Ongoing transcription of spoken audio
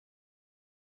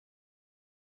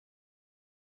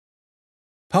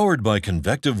Powered by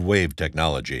convective wave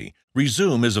technology,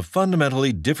 Rezum is a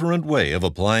fundamentally different way of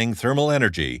applying thermal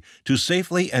energy to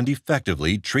safely and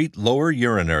effectively treat lower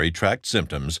urinary tract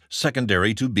symptoms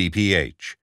secondary to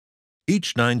BPH.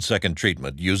 Each 9-second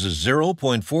treatment uses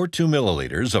 0.42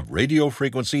 milliliters of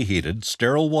radiofrequency-heated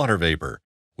sterile water vapor,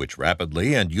 which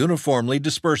rapidly and uniformly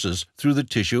disperses through the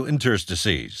tissue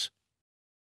interstices.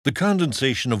 The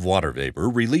condensation of water vapor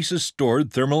releases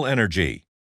stored thermal energy.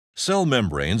 Cell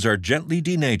membranes are gently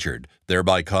denatured,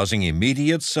 thereby causing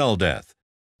immediate cell death.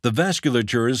 The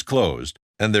vasculature is closed,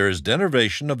 and there is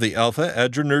denervation of the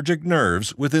alpha-adrenergic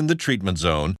nerves within the treatment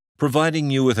zone,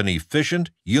 providing you with an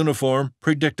efficient, uniform,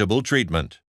 predictable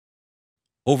treatment.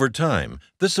 Over time,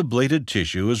 this ablated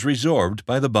tissue is resorbed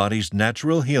by the body's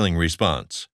natural healing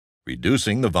response,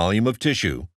 reducing the volume of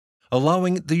tissue,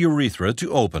 allowing the urethra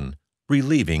to open,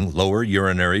 relieving lower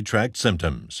urinary tract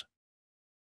symptoms.